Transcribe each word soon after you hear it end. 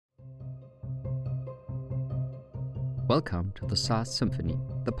Welcome to the SaaS Symphony,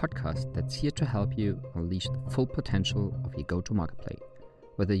 the podcast that's here to help you unleash the full potential of your go-to-market.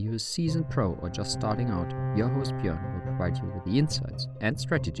 Whether you're a seasoned pro or just starting out, your host Bjoern will provide you with the insights and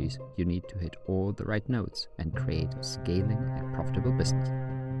strategies you need to hit all the right notes and create a scaling and profitable business.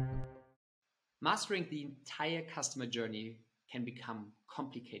 Mastering the entire customer journey can become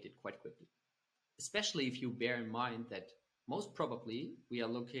complicated quite quickly, especially if you bear in mind that most probably we are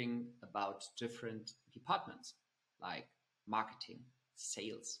looking about different departments like marketing,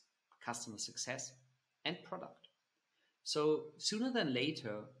 sales, customer success, and product. So sooner than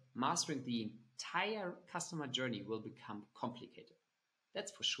later, mastering the entire customer journey will become complicated.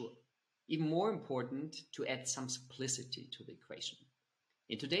 That's for sure. Even more important, to add some simplicity to the equation.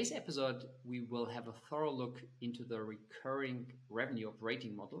 In today's episode, we will have a thorough look into the recurring revenue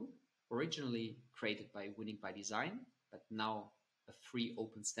operating model, originally created by Winning by Design, but now a free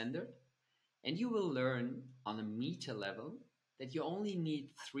open standard. And you will learn on a meta level that you only need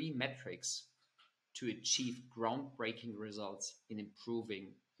 3 metrics to achieve groundbreaking results in improving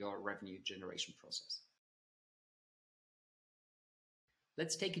your revenue generation process.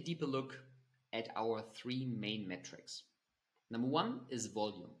 Let's take a deeper look at our 3 main metrics. Number 1 is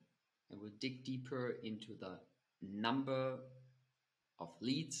volume, and we'll dig deeper into the number of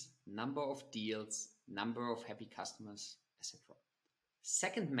leads, number of deals, number of happy customers, etc.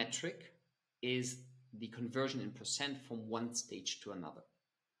 Second metric is the conversion in % from one stage to another.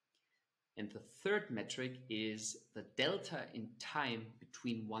 And the third metric is the delta in time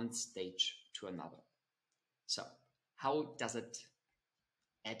between one stage to another. So how does it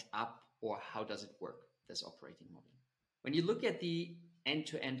add up, or how does it work, this operating model? When you look at the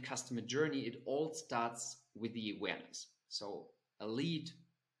end-to-end customer journey, it all starts with the awareness. So a lead,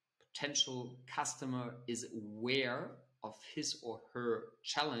 potential customer is aware of his or her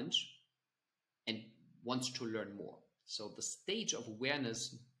challenge and wants to learn more. So the stage of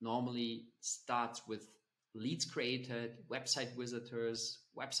awareness normally starts with leads created, website visitors,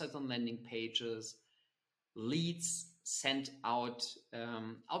 websites on landing pages, leads sent out,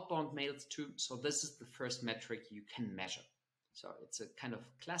 outbound mails to. So this is the first metric you can measure. So it's a kind of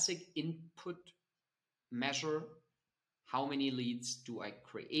classic input measure. How many leads do I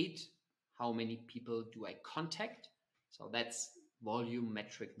create? How many people do I contact? So that's volume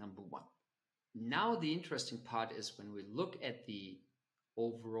metric number 1. Now the interesting part is when we look at the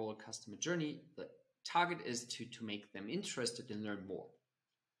overall customer journey, the target is to make them interested and learn more.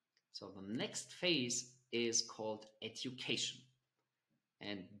 So the next phase is called education.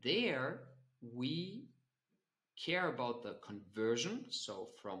 And there we care about the conversion. So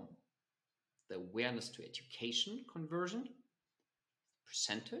from the awareness to education conversion,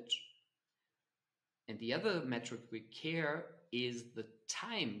 percentage. And the other metric we care is the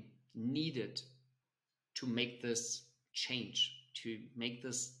time needed to make this change, to make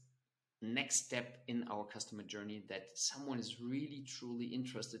this next step in our customer journey, that someone is really truly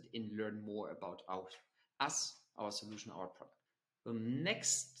interested in learn more about us, our solution, our product. The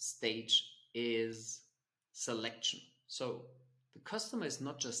next stage is selection. So the customer is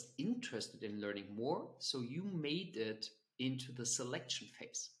not just interested in learning more, so you made it into the selection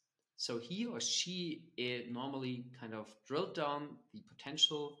phase. So he or she normally kind of drilled down the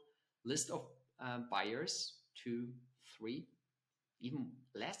potential list of buyers to 3, even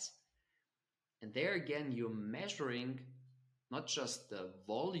less. And there again, you're measuring not just the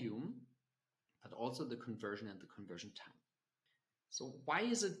volume, but also the conversion and the conversion time. So why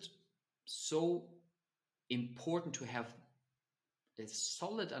is it so important to have a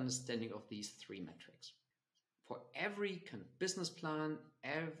solid understanding of these 3 metrics? For every kind of business plan,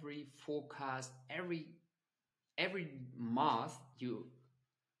 every forecast, every math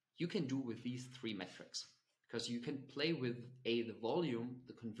you can do with these 3 metrics, because you can play with the volume,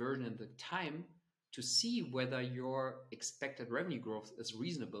 the conversion, and the time to see whether your expected revenue growth is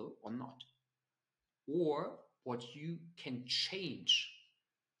reasonable or not, or what you can change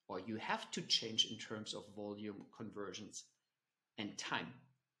or you have to change in terms of volume, conversions, and time.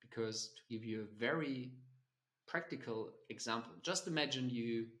 Because to give you a very practical example, just imagine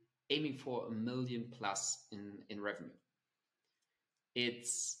you aiming for $1 million plus in revenue.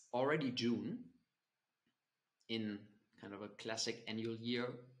 It's already June in kind of a classic annual year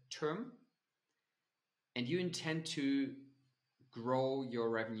term, and you intend to grow your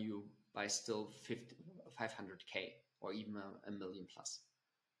revenue by still 500K or even $1 million plus.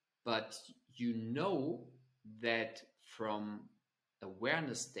 But you know that from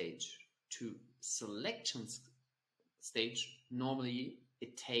awareness stage to selection stage, normally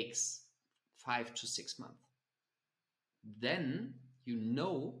it takes 5 to 6 months. Then you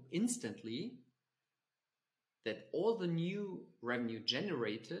know instantly that all the new revenue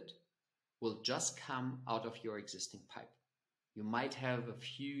generated will just come out of your existing pipe. You might have a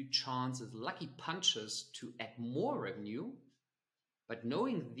few chances, lucky punches to add more revenue, but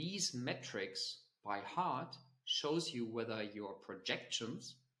knowing these metrics by heart shows you whether your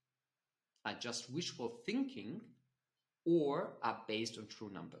projections are just wishful thinking or are based on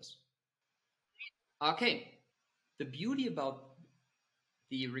true numbers. Okay, the beauty about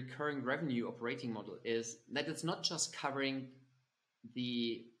the recurring revenue operating model is that it's not just covering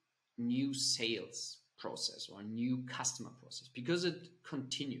the new sales process or new customer process, because it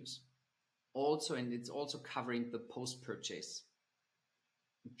continues also, and it's also covering the post-purchase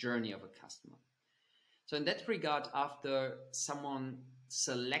journey of a customer. So in that regard, after someone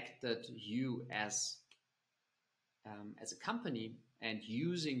selected you as a company and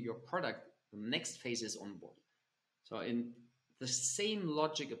using your product, the next phase is onboarding. So in the same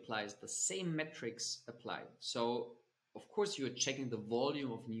logic applies, the same metrics apply. So of course you're checking the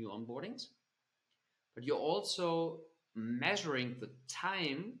volume of new onboardings, but you're also measuring the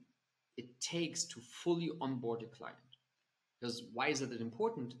time it takes to fully onboard a client. Because why is it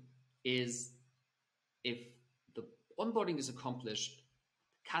important? Is if the onboarding is accomplished,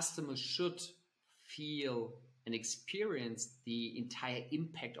 customers should feel and experience the entire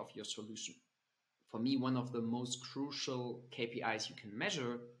impact of your solution. For me, one of the most crucial KPIs you can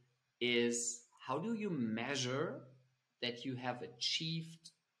measure is how do you measure that you have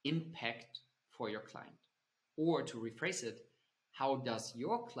achieved impact for your client? Or to rephrase it, how does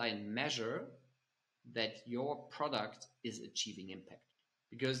your client measure that your product is achieving impact?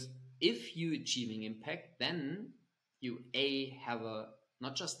 Because if you're achieving impact, then you have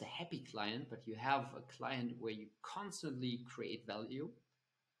not just a happy client, but you have a client where you constantly create value.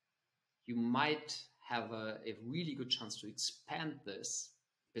 You might have a really good chance to expand this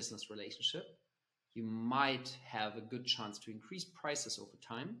business relationship. You might have a good chance to increase prices over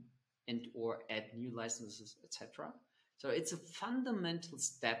time and or add new licenses, etc. So it's a fundamental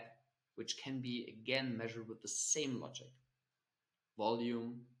step which can be again measured with the same logic.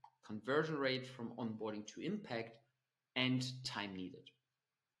 Volume, conversion rate from onboarding to impact, and time needed.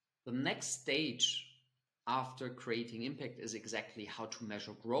 The next stage after creating impact is exactly how to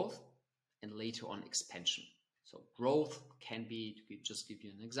measure growth and later on expansion. So growth can be, to just give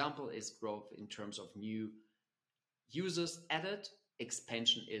you an example, is growth in terms of new users added.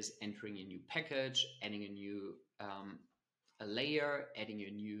 Expansion is entering a new package, adding a new a layer, adding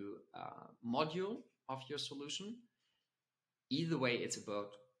a new module of your solution. Either way, it's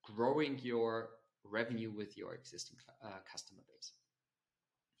about growing your revenue with your existing customer base.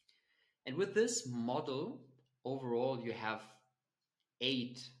 And with this model, overall, you have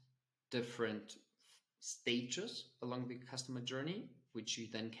 8 different stages along the customer journey, which you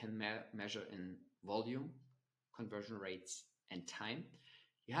then can measure in volume, conversion rates, and time.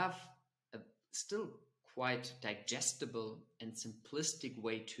 You have a still quite digestible and simplistic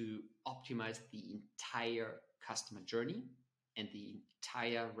way to optimize the entire customer journey and the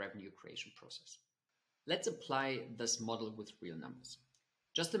entire revenue creation process. Let's apply this model with real numbers.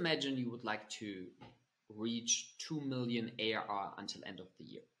 Just imagine you would like to reach 2 million ARR until end of the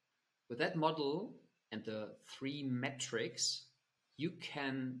year. With that model and the 3 metrics, you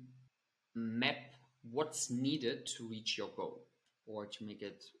can map what's needed to reach your goal or to make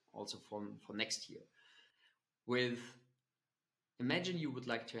it also for next year. Imagine you would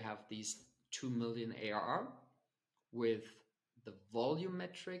like to have these 2 million ARR with the volume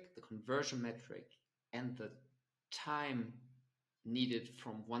metric, the conversion metric, and the time needed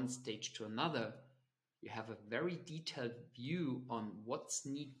from one stage to another. You have a very detailed view on what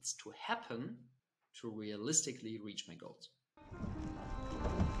needs to happen to realistically reach my goals.